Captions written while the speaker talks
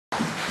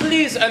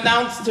Please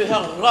announce to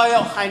Her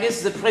Royal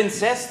Highness the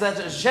Princess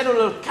that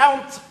General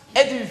Count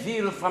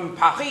Hedouville from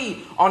Paris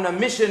on a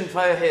mission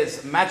for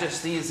His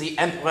Majesty the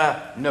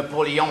Emperor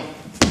Napoleon.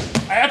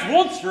 At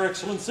once, Your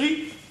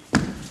Excellency.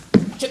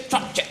 Chit,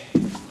 chop, chit.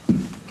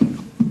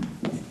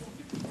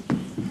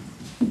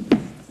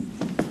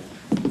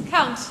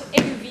 Count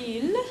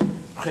Hedouville.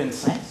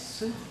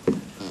 Princess?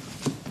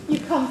 You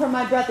come from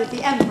my brother,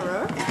 the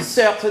Emperor.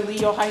 Certainly,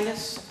 Your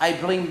Highness. I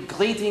bring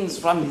greetings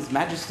from His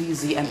Majesty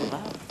the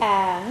Emperor.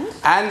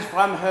 And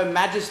from Her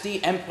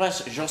Majesty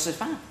Empress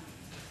Josephine.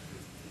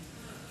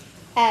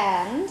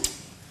 And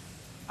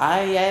I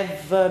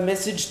have a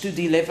message to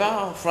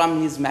deliver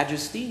from His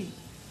Majesty.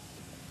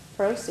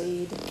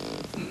 proceed.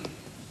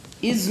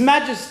 His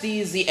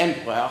Majesty the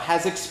Emperor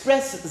has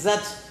expressed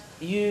that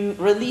you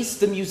release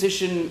the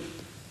musician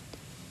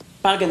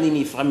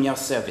Paganini from your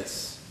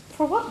service.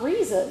 For what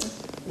reason?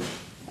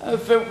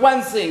 For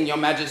one thing, Your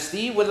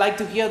Majesty would like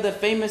to hear the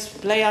famous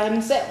player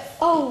himself.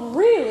 Oh,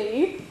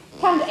 really?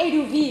 Count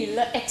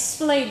Hedouville,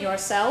 explain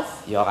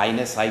yourself. Your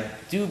Highness, I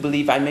do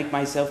believe I make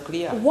myself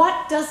clear.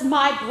 What does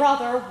my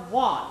brother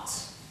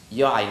want?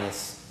 Your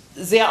Highness,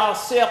 there are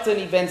certain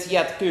events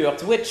here at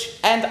court which,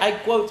 and I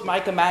quote my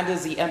commander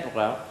the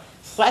Emperor,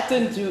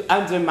 threaten to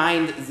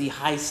undermine the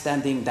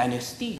high-standing dynasty.